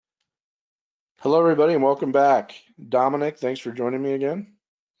Hello, everybody, and welcome back. Dominic, thanks for joining me again.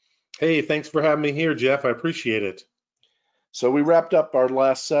 Hey, thanks for having me here, Jeff. I appreciate it. So we wrapped up our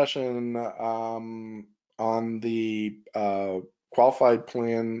last session on the qualified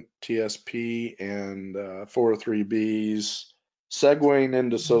plan TSP and 403Bs, segueing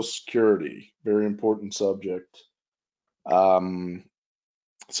into Social Security. Very important subject. Um,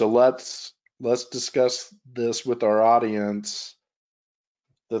 so let's discuss this with our audience.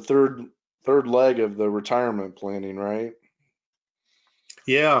 The third leg of the retirement planning, right?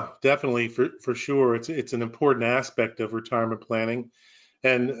 Yeah, definitely for sure. It's an important aspect of retirement planning.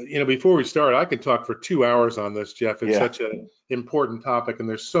 And before we start, I could talk for 2 hours on this, Jeff. It's Yeah. such an important topic, and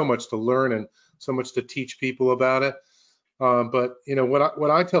there's so much to learn and so much to teach people about it. But what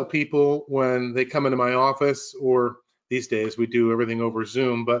I tell people when they come into my office, or these days we do everything over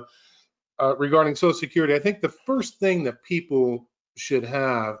Zoom, but regarding Social Security, I think the first thing that people should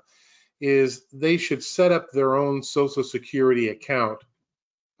have is they should set up their own Social Security account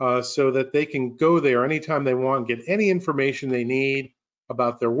so that they can go there anytime they want, get any information they need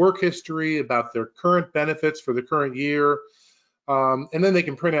about their work history, about their current benefits for the current year, and then they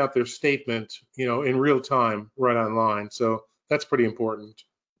can print out their statement, in real time right online. So that's pretty important.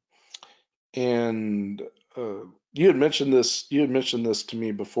 And you had mentioned this. You had mentioned this to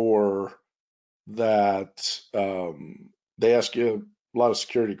me before that they ask you a lot of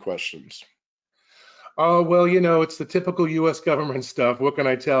security questions. Oh, well, it's the typical U.S. government stuff. What can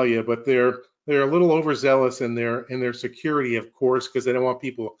I tell you? But they're a little overzealous in their security, of course, because they don't want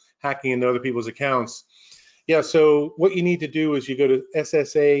people hacking into other people's accounts. Yeah, so what you need to do is you go to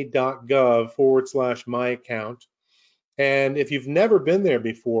ssa.gov/my account. And if you've never been there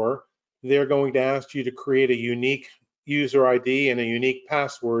before, they're going to ask you to create a unique user ID and a unique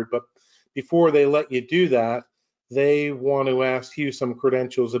password. But before they let you do that, they want to ask you some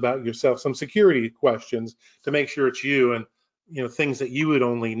credentials about yourself, some security questions to make sure it's you, and things that you would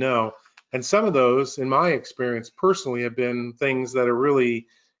only know. And some of those, in my experience personally, have been things that are really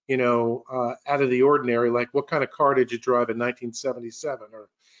out of the ordinary, like what kind of car did you drive in 1977, or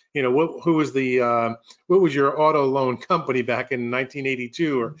what was your auto loan company back in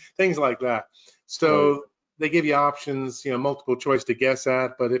 1982, or things like that. Right. So they give you options, multiple choice to guess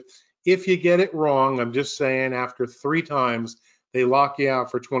at. But if you get it wrong, I'm just saying, after 3 times, they lock you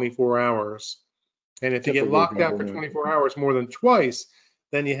out for 24 hours. And if you get Typical locked out for government. 24 hours more than twice,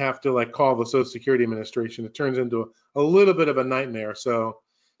 then you have to call the Social Security Administration. It turns into a little bit of a nightmare. So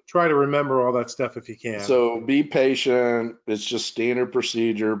try to remember all that stuff if you can. So be patient. It's just standard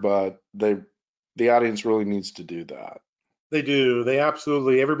procedure, but the audience really needs to do that. They do. They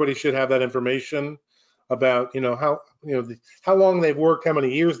absolutely. Everybody should have that information about how long they've worked, how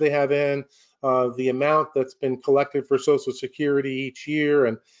many years they have in, the amount that's been collected for Social Security each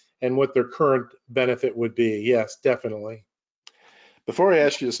year, and what their current benefit would be. Yes, definitely. Before I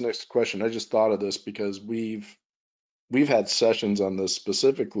ask you this next question, I just thought of this because we've had sessions on this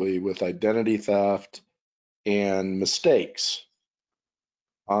specifically with identity theft and mistakes.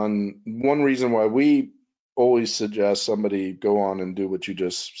 On one reason why we always suggest somebody go on and do what you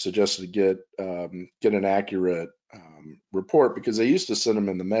just suggested to get an accurate report, because they used to send them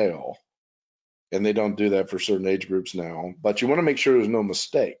in the mail, and they don't do that for certain age groups now. But you want to make sure there's no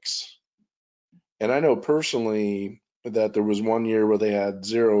mistakes. And I know personally that there was one year where they had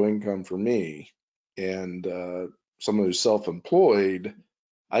zero income for me, and someone who's self-employed,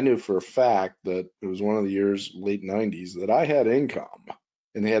 I knew for a fact that it was one of the years, late 90s, that I had income,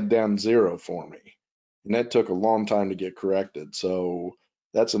 and they had down zero for me. And that took a long time to get corrected. So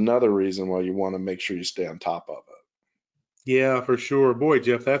that's another reason why you want to make sure you stay on top of it. Yeah, for sure. Boy,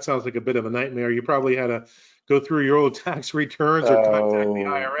 Jeff, that sounds like a bit of a nightmare. You probably had to go through your old tax returns or contact the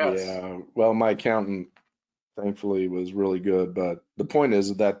Oh, IRS. yeah. Well, my accountant thankfully was really good, but the point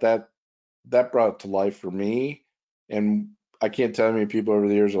is that brought it to life for me. And I can't tell how many people over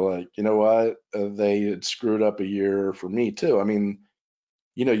the years are like, you know what, they had screwed up a year for me too. I mean,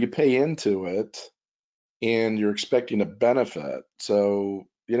 you pay into it and you're expecting a benefit. So,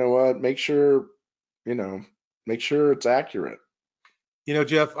 you know what, you know, make sure it's accurate.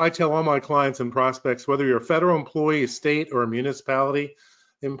 Jeff, I tell all my clients and prospects, whether you're a federal employee, a state, or a municipality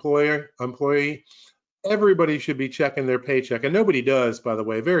employee, everybody should be checking their paycheck. And nobody does, by the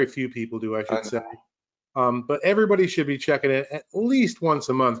way. Very few people do, I I should say. know. But everybody should be checking it at least once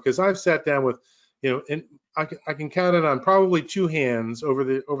a month, because I've sat down with, and I can count it on probably two hands over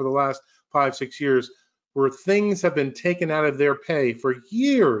the last 5, 6 years, where things have been taken out of their pay for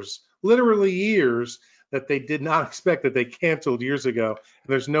years, literally years, that they did not expect, that they canceled years ago. And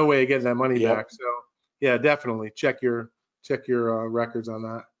there's no way of getting that money Yep. back. So yeah, definitely check your records on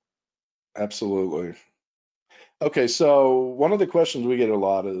that. Absolutely. Okay, so one of the questions we get a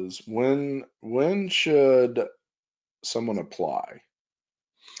lot is when should someone apply?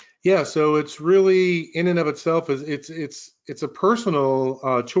 Yeah, so it's really in and of itself is it's a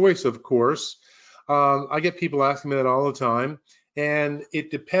personal choice, of course. I get people asking me that all the time, and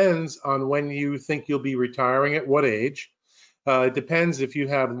it depends on when you think you'll be retiring at what age. It depends if you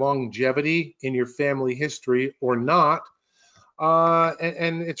have longevity in your family history or not.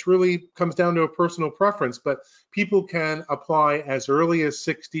 And it's really comes down to a personal preference, but people can apply as early as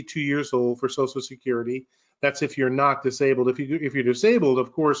 62 years old for Social Security. That's if you're not disabled. If you're disabled,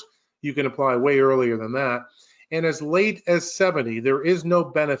 of course, you can apply way earlier than that. And as late as 70, there is no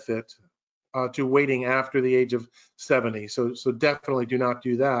benefit to waiting after the age of 70. So definitely do not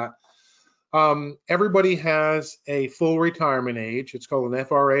do that. Everybody has a full retirement age. It's called an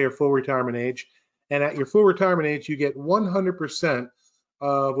FRA or full retirement age. And at your full retirement age, you get 100%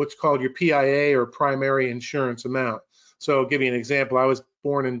 of what's called your PIA or primary insurance amount. So I'll give you an example. I was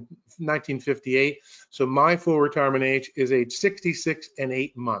born in 1958. So my full retirement age is age 66 and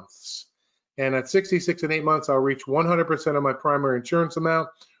 8 months. And at 66 and 8 months, I'll reach 100% of my primary insurance amount,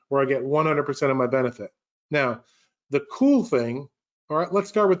 or I get 100% of my benefit. Now, the cool thing, all right, let's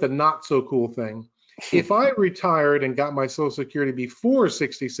start with the not so cool thing. If I retired and got my Social Security before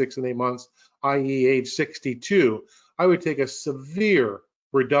 66 and 8 months, i.e., age 62, I would take a severe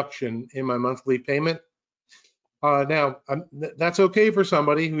reduction in my monthly payment. Now, that's okay for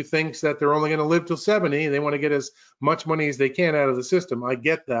somebody who thinks that they're only going to live till 70. They want to get as much money as they can out of the system. I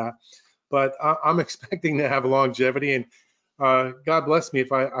get that, but I'm expecting to have longevity, and God bless me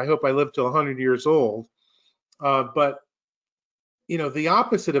if I hope I live till 100 years old. But you know, the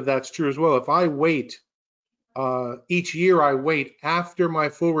opposite of that's true as well. If I wait each year, I wait after my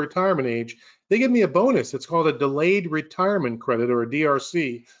full retirement age, they give me a bonus. It's called a delayed retirement credit, or a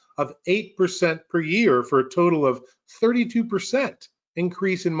DRC, of 8% per year, for a total of 32%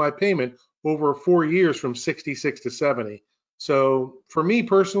 increase in my payment over 4 years from 66 to 70. So for me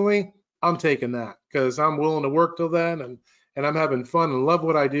personally, I'm taking that because I'm willing to work till then, and I'm having fun and love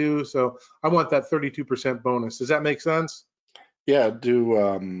what I do. So I want that 32% bonus. Does that make sense? Yeah,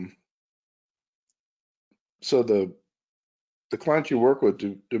 so the clients you work with,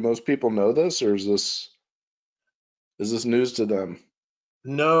 do most people know this, or is this news to them?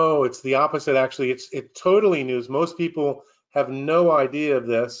 No, it's the opposite. Actually, it's totally news. Most people have no idea of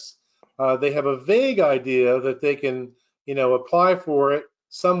this. They have a vague idea that they can, apply for it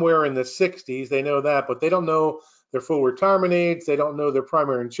somewhere in the 60s. They know that, but they don't know their full retirement age. They don't know their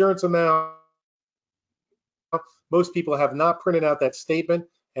primary insurance amount. Most people have not printed out that statement.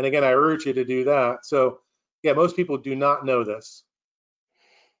 And again, I urge you to do that. So, yeah, most people do not know this.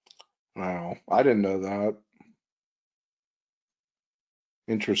 Wow, I didn't know that.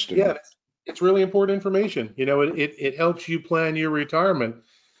 Yeah, Interesting. it's really important information. It helps you plan your retirement.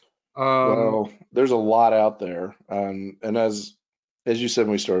 Um, Well, there's a lot out there, and as you said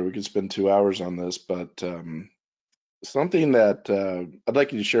when we started, we could spend 2 hours on this, but something that I'd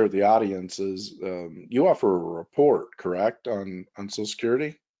like you to share with the audience is you offer a report, correct, on Social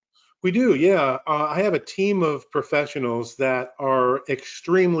Security? We do, yeah. I have a team of professionals that are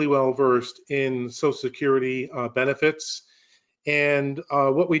extremely well versed in Social Security benefits. And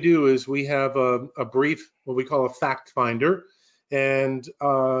what we do is we have a brief, what we call a fact finder, and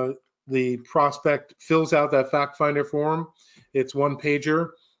the prospect fills out that fact finder form. It's one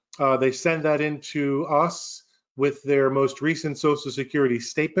pager. They send that into us with their most recent Social Security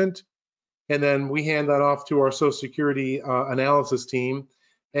statement, and then we hand that off to our Social Security analysis team,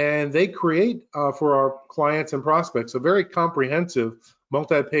 and they create for our clients and prospects a very comprehensive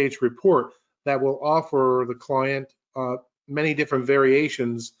multi-page report that will offer the client many different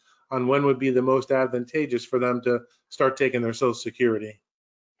variations on when would be the most advantageous for them to start taking their Social Security.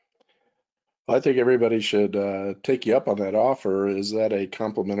 I think everybody should take you up on that offer. Is that a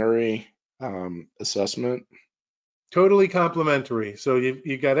complimentary assessment? Totally complimentary. So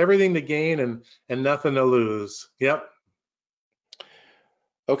you got everything to gain and nothing to lose. Yep.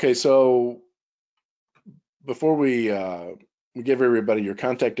 Okay, so before we give everybody your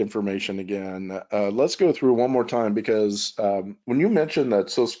contact information again, let's go through one more time because when you mentioned that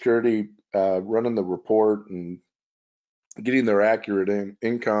Social Security running the report and getting their accurate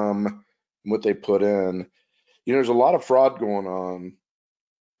income and what they put in, there's a lot of fraud going on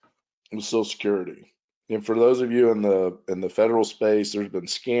with Social Security. And for those of you in the federal space, there's been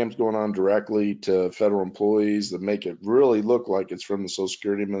scams going on directly to federal employees that make it really look like it's from the Social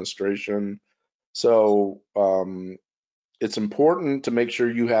Security Administration. So it's important to make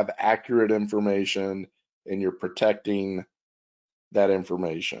sure you have accurate information and you're protecting that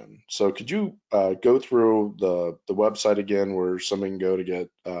information. So could you go through the website again where somebody can go to get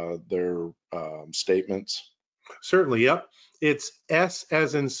their statements? Certainly, yep. It's S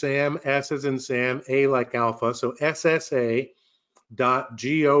as in Sam, S as in Sam, A like alpha. So ssa.gov,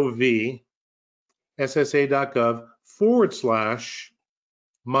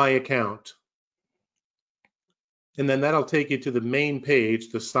 ssa.gov/my account. And then that'll take you to the main page,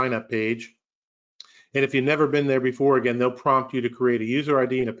 the sign up page. And if you've never been there before, again, they'll prompt you to create a user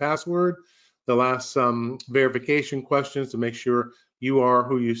ID and a password. They'll ask some verification questions to make sure you are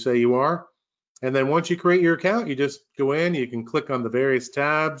who you say you are. And then once you create your account, you just go in, you can click on the various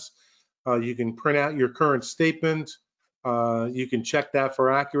tabs. You can print out your current statement. You can check that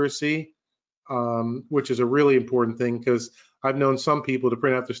for accuracy, which is a really important thing because I've known some people to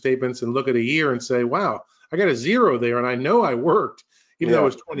print out their statements and look at a year and say, wow, I got a 0 there and I know I worked, even though it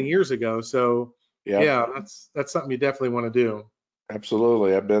was 20 years ago. So yeah, that's something you definitely want to do.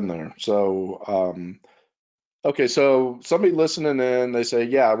 Absolutely. I've been there. So, okay. So somebody listening in, they say,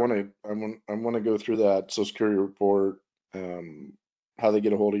 yeah, I want to go through that Social Security report. How they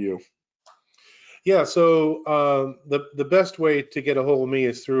get a hold of you? Yeah. So the best way to get a hold of me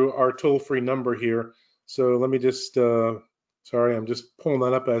is through our toll-free number here. So let me just, sorry, I'm just pulling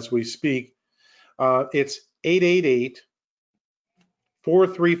that up as we speak. It's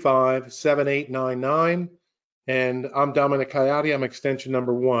 888-435-7899. And I'm Dominic Coyote. I'm extension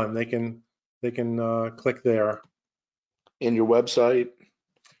number 1. They can click there. And your website?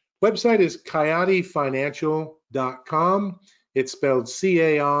 Website is coyotefinancial.com. It's spelled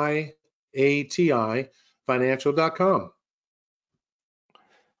CAIATI, financial.com.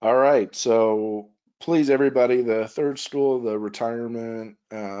 All right. So please, everybody, the third school, the retirement,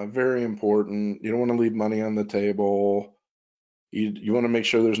 very important. You don't want to leave money on the table. You want to make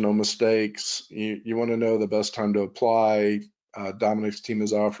sure there's no mistakes. You want to know the best time to apply. Dominic's team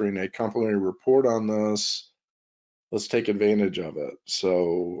is offering a complimentary report on this. Let's take advantage of it.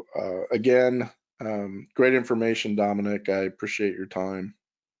 So again, great information, Dominic. I appreciate your time.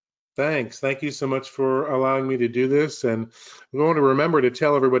 Thanks. Thank you so much for allowing me to do this. And we want to remember to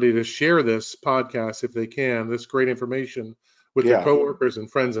tell everybody to share this podcast if they can, this great information with their coworkers and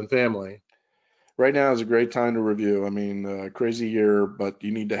friends and family. Right now is a great time to review. I mean, crazy year, but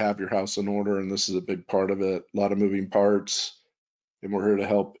you need to have your house in order, and this is a big part of it. A lot of moving parts, and we're here to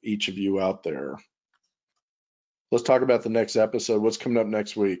help each of you out there. Let's talk about the next episode. What's coming up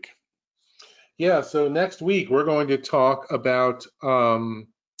next week? Yeah, so next week we're going to talk about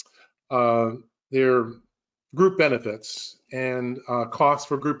their group benefits and costs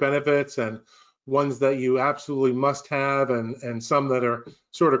for group benefits, and ones that you absolutely must have, and some that are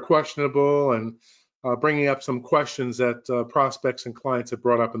sort of questionable, and bringing up some questions that prospects and clients have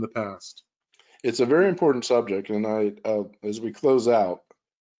brought up in the past. It's a very important subject, and as we close out,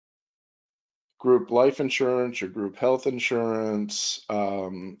 group life insurance or group health insurance,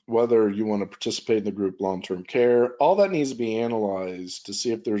 whether you want to participate in the group long-term care, all that needs to be analyzed to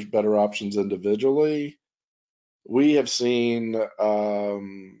see if there's better options individually. We have seen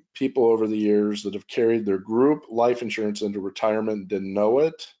people over the years that have carried their group life insurance into retirement and didn't know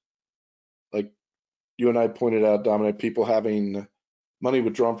it. Like you and I pointed out, Dominic, people having money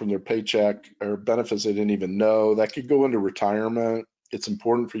withdrawn from their paycheck or benefits they didn't even know, that could go into retirement. It's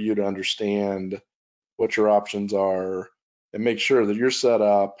important for you to understand what your options are and make sure that you're set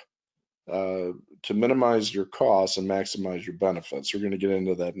up to minimize your costs and maximize your benefits. We're going to get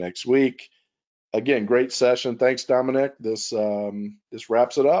into that next week. Again, great session. Thanks, Dominic. This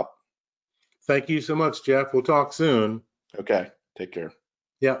wraps it up. Thank you so much, Jeff. We'll talk soon. Okay, take care.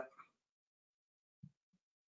 Yeah.